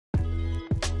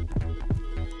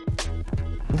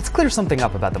Let's clear something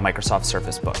up about the Microsoft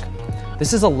Surface Book.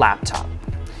 This is a laptop.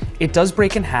 It does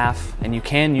break in half, and you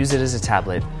can use it as a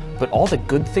tablet, but all the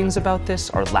good things about this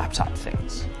are laptop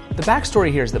things. The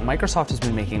backstory here is that Microsoft has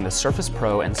been making the Surface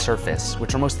Pro and Surface,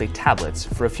 which are mostly tablets,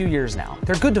 for a few years now.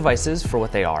 They're good devices for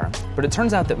what they are, but it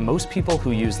turns out that most people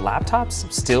who use laptops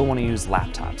still want to use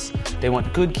laptops. They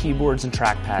want good keyboards and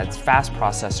trackpads, fast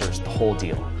processors, the whole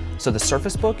deal. So the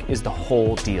Surface Book is the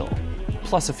whole deal,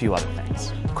 plus a few other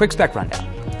things. Quick spec rundown.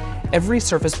 Every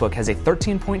Surface Book has a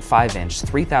 13.5-inch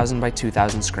 3000 by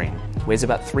 2000 screen, weighs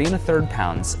about 3 1/3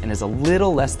 pounds, and is a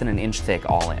little less than an inch thick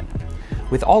all in.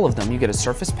 With all of them, you get a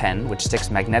Surface Pen, which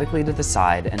sticks magnetically to the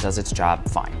side and does its job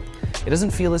fine. It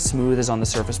doesn't feel as smooth as on the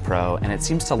Surface Pro, and it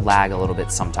seems to lag a little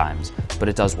bit sometimes, but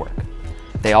it does work.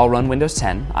 They all run Windows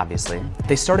 10, obviously.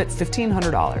 They start at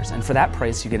 $1,500, and for that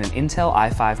price, you get an Intel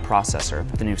i5 processor,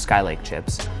 the new Skylake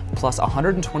chips, plus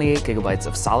 128 gigabytes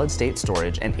of solid-state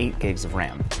storage and 8 gigs of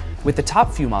RAM. With the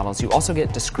top few models, you also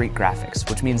get discrete graphics,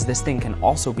 which means this thing can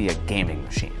also be a gaming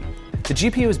machine. The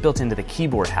GPU is built into the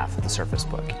keyboard half of the Surface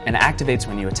Book and activates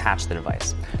when you attach the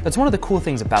device. That's one of the cool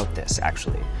things about this,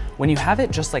 actually. When you have it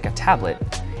just like a tablet,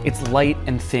 it's light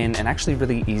and thin and actually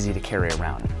really easy to carry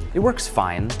around. It works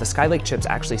fine. The Skylake chips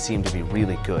actually seem to be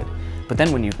really good. But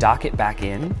then when you dock it back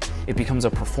in, it becomes a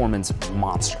performance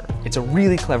monster. It's a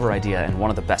really clever idea and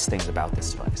one of the best things about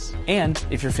this device. And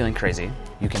if you're feeling crazy,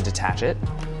 you can detach it,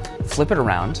 flip it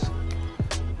around,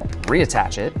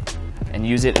 reattach it, and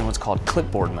use it in what's called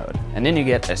clipboard mode. And then you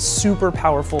get a super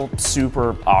powerful,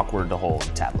 super awkward to hold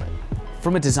tablet.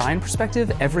 From a design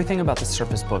perspective, everything about the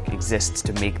Surface Book exists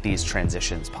to make these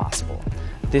transitions possible.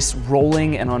 This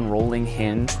rolling and unrolling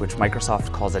hinge, which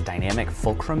Microsoft calls a dynamic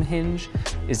fulcrum hinge,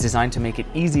 is designed to make it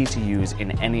easy to use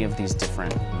in any of these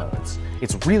different modes.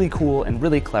 It's really cool and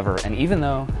really clever, and even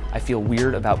though I feel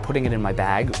weird about putting it in my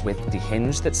bag with the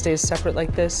hinge that stays separate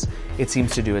like this, it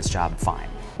seems to do its job fine.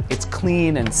 It's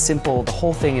clean and simple. The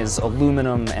whole thing is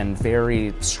aluminum and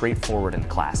very straightforward and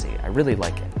classy. I really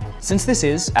like it. Since this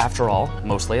is, after all,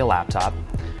 mostly a laptop,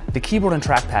 the keyboard and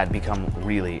trackpad become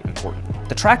really important.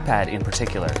 The trackpad in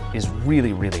particular is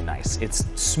really, really nice. It's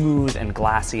smooth and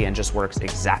glassy and just works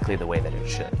exactly the way that it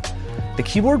should. The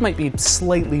keyboard might be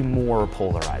slightly more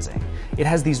polarizing. It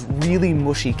has these really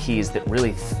mushy keys that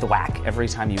really thwack every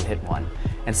time you hit one.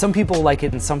 And some people like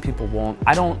it and some people won't.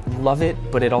 I don't love it,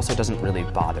 but it also doesn't really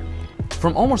bother me.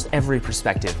 From almost every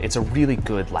perspective, it's a really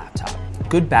good laptop.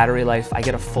 Good battery life, I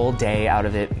get a full day out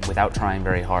of it without trying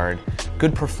very hard.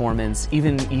 Good performance,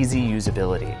 even easy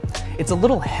usability. It's a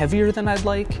little heavier than I'd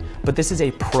like, but this is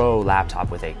a pro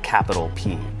laptop with a capital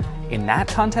P. In that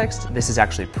context, this is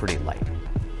actually pretty light.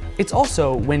 It's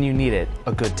also, when you need it,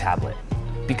 a good tablet.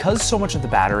 Because so much of the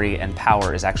battery and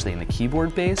power is actually in the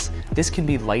keyboard base, this can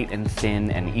be light and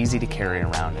thin and easy to carry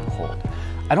around and hold.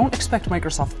 I don't expect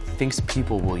Microsoft thinks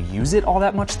people will use it all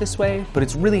that much this way, but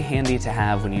it's really handy to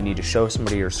have when you need to show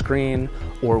somebody your screen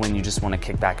or when you just want to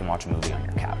kick back and watch a movie on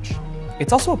your couch.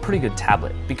 It's also a pretty good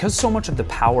tablet. Because so much of the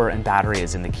power and battery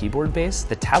is in the keyboard base,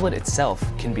 the tablet itself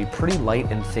can be pretty light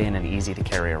and thin and easy to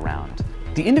carry around.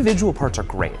 The individual parts are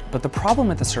great, but the problem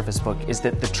with the Surface Book is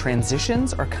that the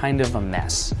transitions are kind of a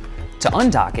mess. To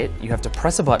undock it, you have to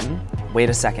press a button, wait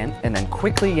a second, and then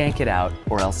quickly yank it out,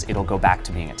 or else it'll go back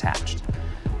to being attached.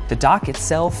 The dock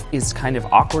itself is kind of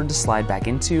awkward to slide back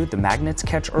into. The magnets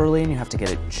catch early and you have to get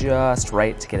it just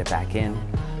right to get it back in.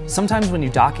 Sometimes when you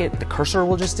dock it, the cursor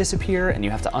will just disappear and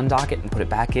you have to undock it and put it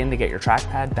back in to get your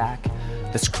trackpad back.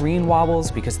 The screen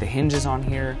wobbles because the hinge is on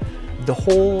here. The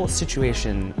whole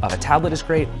situation of a tablet is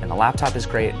great and a laptop is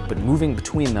great, but moving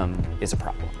between them is a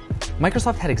problem.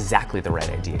 Microsoft had exactly the right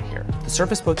idea here. The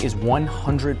Surface Book is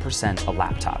 100% a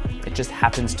laptop. It just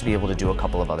happens to be able to do a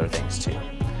couple of other things too.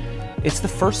 It's the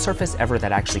first Surface ever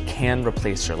that actually can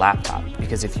replace your laptop,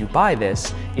 because if you buy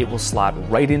this, it will slot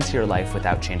right into your life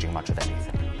without changing much of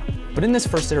anything. But in this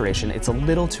first iteration, it's a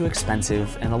little too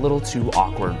expensive and a little too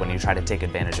awkward when you try to take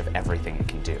advantage of everything it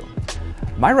can do.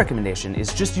 My recommendation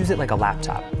is just use it like a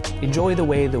laptop. Enjoy the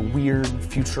way the weird,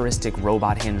 futuristic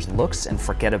robot hinge looks and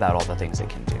forget about all the things it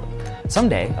can do.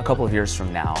 Someday, a couple of years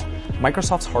from now,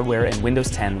 Microsoft's hardware and Windows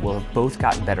 10 will have both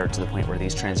gotten better to the point where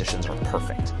these transitions are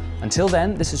perfect. Until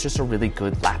then, this is just a really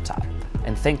good laptop,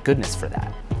 and thank goodness for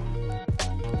that.